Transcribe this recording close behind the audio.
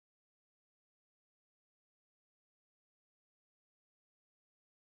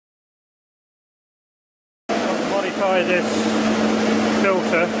modify this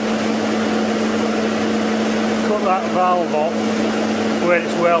filter, cut that valve off where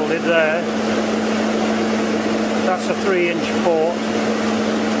it's welded there. That's a 3-inch port.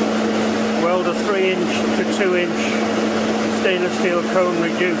 Weld a 3-inch to 2-inch stainless steel cone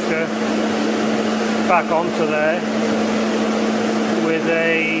reducer back onto there with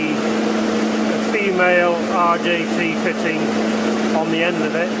a female RJT fitting on the end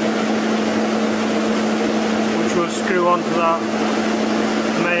of it, which will screw onto that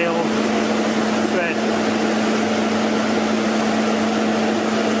male thread.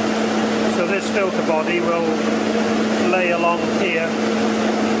 So this filter body will lay along here.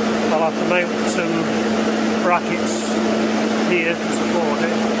 I'll have to mount some brackets here to support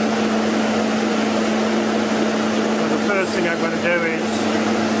it. So the first thing I'm going to do is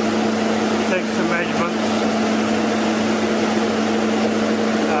take some measurements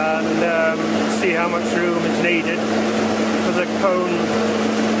and see how much room is needed for the cone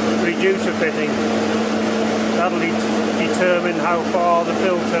reducer fitting. That'll determine how far the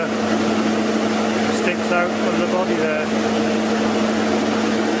filter sticks out from the body there.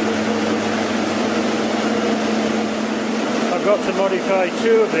 I've got to modify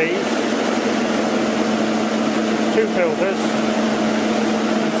 2 of these, 2 filters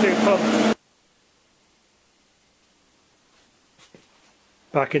and 2 pumps.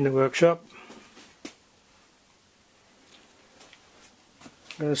 Back in the workshop.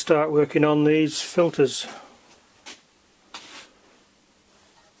 I'm going to start working on these filters.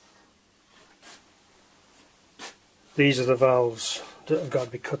 These are the valves that have got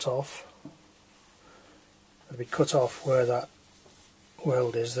to be cut off. They'll be cut off where that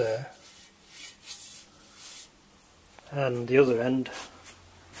weld is there. And the other end,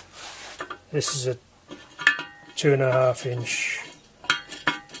 this is a 2.5-inch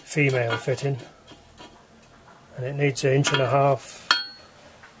female fitting, and it needs an 1.5 inch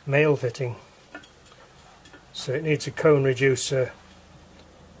male fitting. So it needs a cone reducer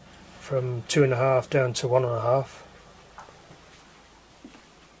from 2.5 down to 1.5.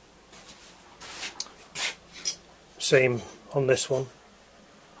 Same on this one.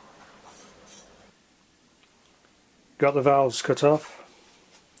 Got the valves cut off.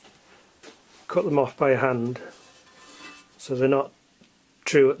 Cut them off by hand so they're not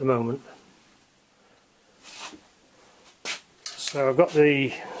true at the moment. So I've got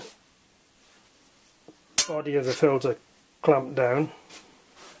the body of the filter clamped down,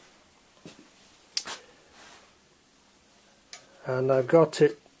 and I've got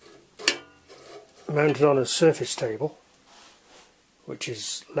it mounted on a surface table which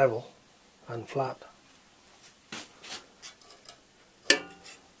is level and flat,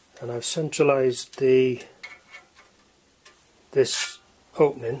 and I've centralised this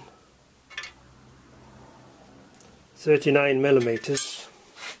opening 39mm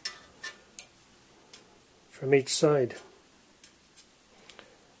from each side,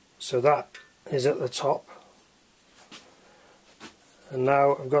 so that is at the top. And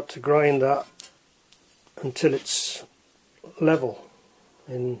now I've got to grind that until it's level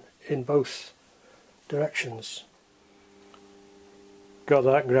in both directions. Got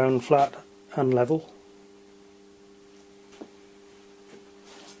that ground flat and level.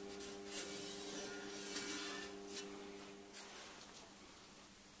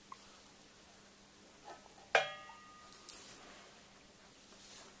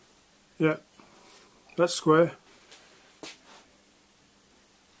 Yeah, that's square.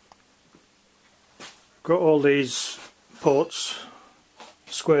 Got all these ports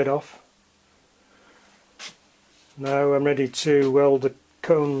squared off. Now I'm ready to weld the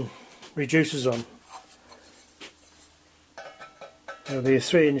cone reducers on. There'll be a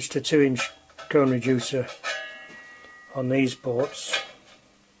 3-inch to 2-inch cone reducer on these ports,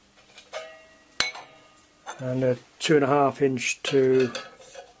 and a 2.5-inch to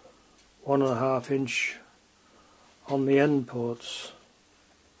 1.5-inch on the end ports.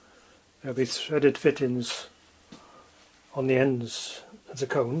 There'll be threaded fittings on the ends of the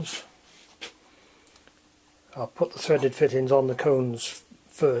cones. I'll put the threaded fittings on the cones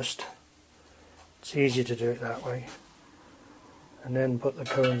first. It's easier to do it that way, and then put the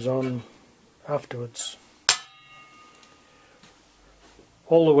cones on afterwards.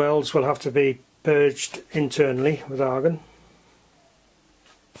 All the welds will have to be purged internally with argon.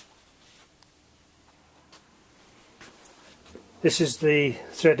 This is the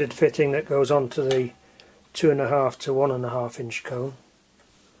threaded fitting that goes onto the 2.5 to 1.5 inch cone.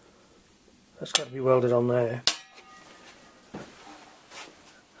 That's got to be welded on there.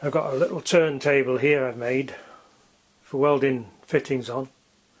 I've got a little turntable here I've made for welding fittings on.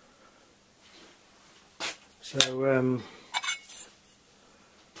 So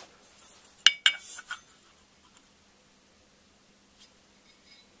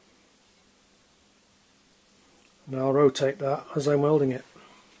now I'll rotate that as I'm welding it.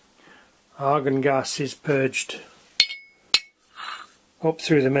 Argon gas is purged up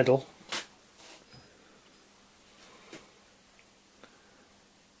through the middle.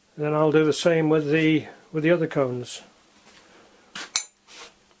 Then I'll do the same with the other cones.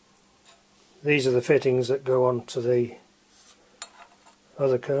 These are the fittings that go onto the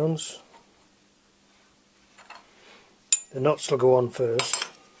other cones. The nuts will go on first.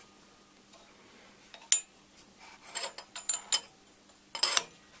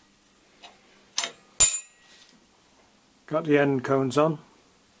 Got the end cones on.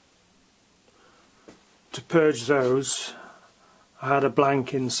 To purge those, I had a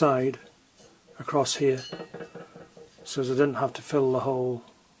blank inside across here, so that I didn't have to fill the whole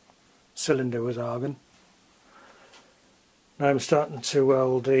cylinder with argon. Now I'm starting to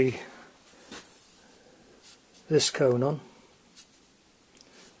weld this cone on.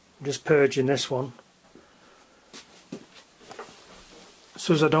 I'm just purging this one,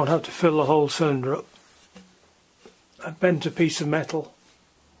 so as I don't have to fill the whole cylinder up. I bent a piece of metal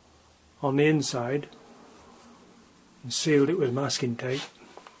on the inside and sealed it with masking tape.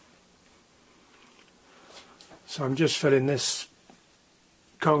 So I'm just filling this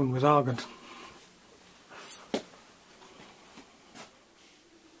cone with argon.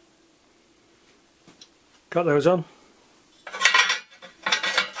 Got those on.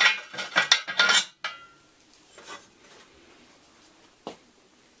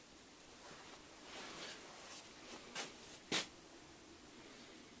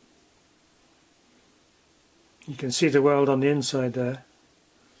 You can see the weld on the inside there.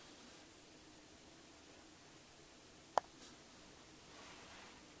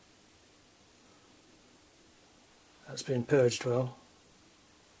 That's been purged well.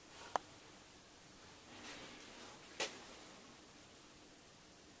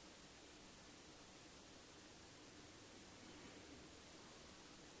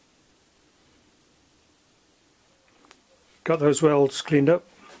 Got those welds cleaned up.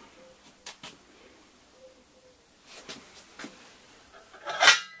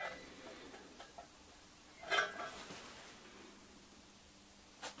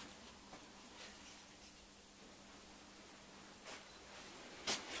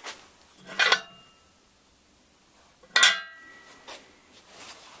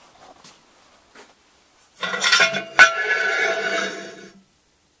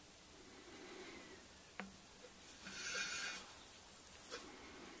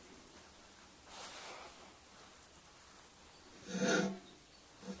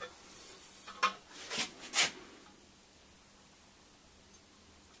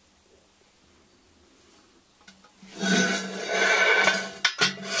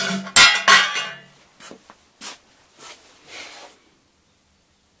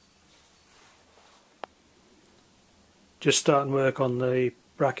 Just starting work on the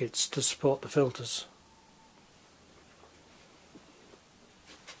brackets to support the filters.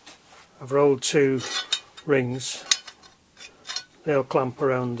 I've rolled 2 rings. They'll clamp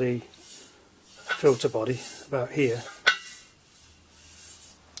around the filter body about here.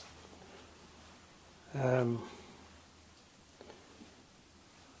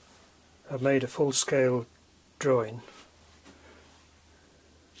 I've made a full-scale drawing.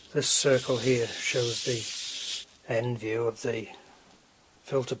 This circle here shows the end view of the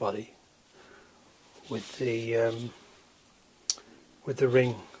filter body with the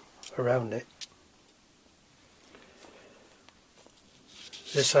ring around it.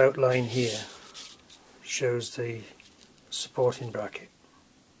 This outline here shows the supporting bracket.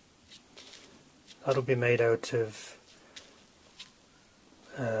 That'll be made out of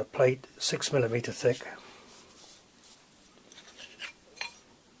plate 6mm thick.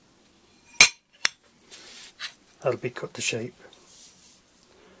 That'll be cut to shape.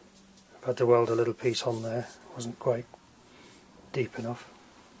 I've had to weld a little piece on there, it wasn't quite deep enough.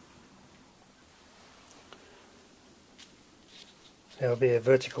 There'll be a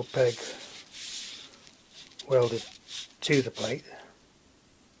vertical peg welded to the plate.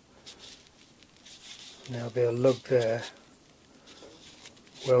 And there'll be a lug there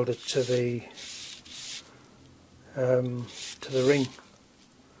welded to the ring.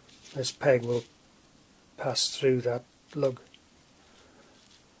 This peg will pass through that lug,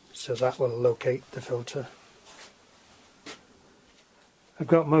 so that will locate the filter. I've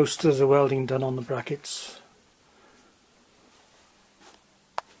got most of the welding done on the brackets.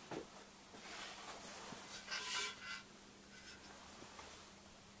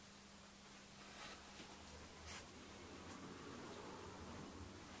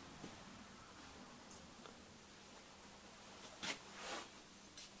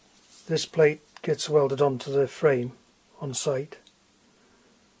 this plate gets welded onto the frame on site.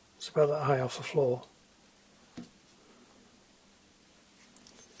 It's about that high off the floor.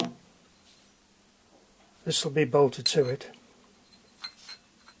 This will be bolted to it,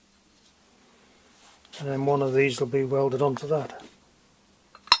 and then one of these will be welded onto that.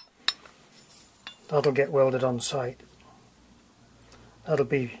 That'll get welded on site. That'll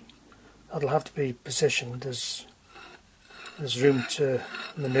have to be positioned. There's room to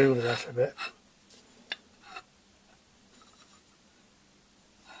manoeuvre that a bit.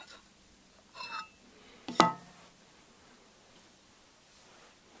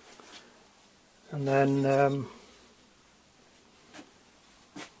 And then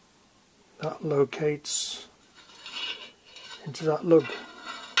that locates into that lug.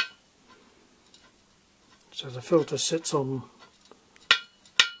 So the filter sits on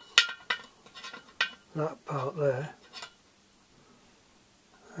that part there,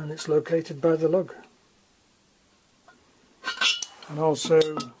 and it's located by the lug, and also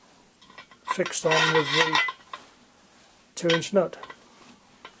fixed on with the 2-inch nut.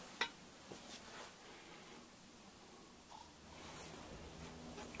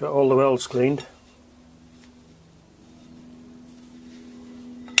 Got all the welds cleaned.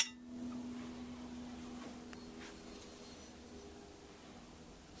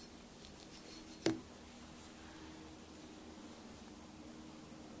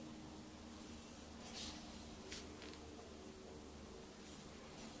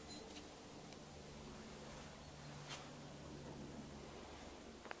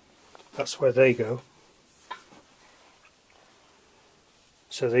 That's where they go.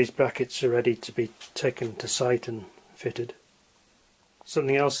 So these brackets are ready to be taken to site and fitted.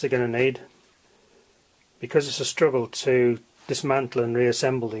 Something else they're going to need, because it's a struggle to dismantle and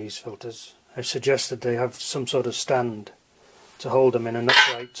reassemble these filters, I've suggested they have some sort of stand to hold them in an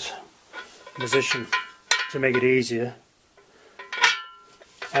upright position to make it easier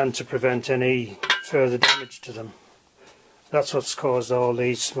and to prevent any further damage to them. That's what's caused all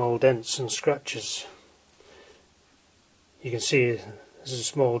these small dents and scratches. You can see there's a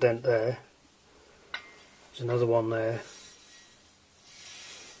small dent there. There's another one there.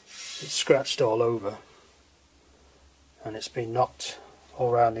 It's scratched all over, and it's been knocked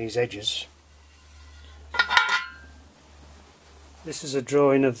all around these edges. This is a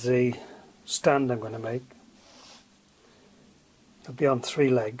drawing of the stand I'm going to make. It'll be on 3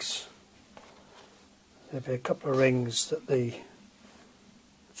 legs. There'll be a couple of rings that the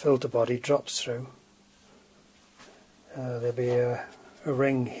filter body drops through. There'll be a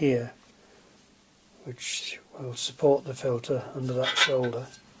ring here which will support the filter under that shoulder,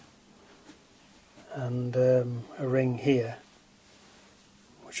 and a ring here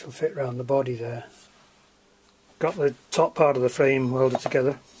which will fit around the body there. Got the top part of the frame welded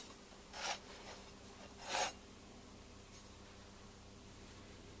together.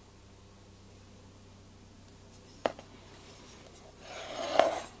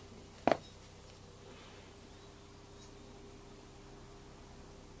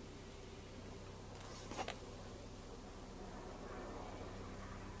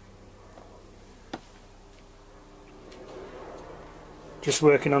 Just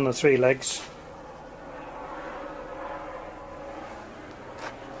working on the 3 legs.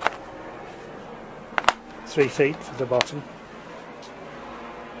 Three feet for the bottom.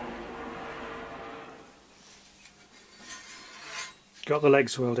 Got the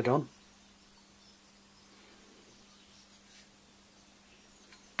legs welded on.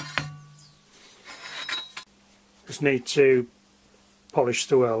 Just need to polish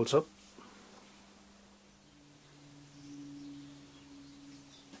the welds up.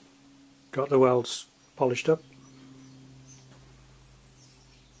 Got the welds polished up.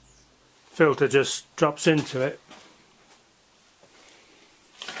 Filter just drops into it.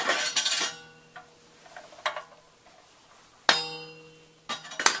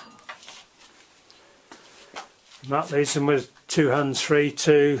 And that leaves them with 2 hands free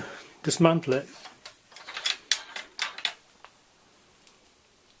to dismantle it.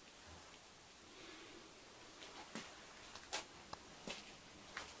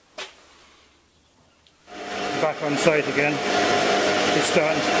 Back on site again. It's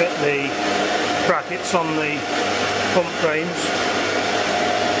starting to fit the brackets on the pump frames.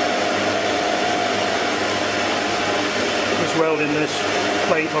 Just welding this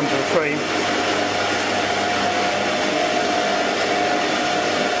plate onto the frame.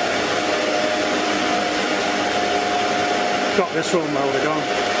 Got this one welded on.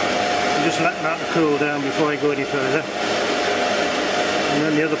 I'm just letting that cool down before I go any further. And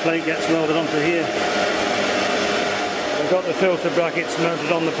then the other plate gets welded onto here. got the filter brackets mounted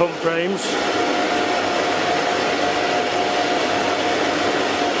on the pump frames.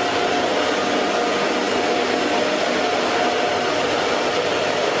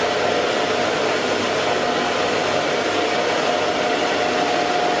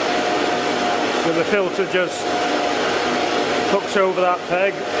 So the filter just hooks over that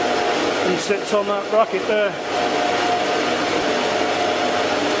peg and sits on that bracket there.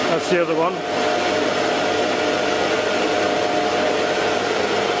 That's the other one.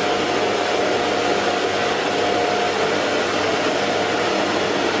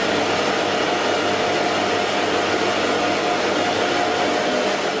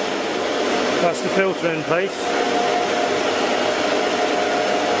 That's the filter in place.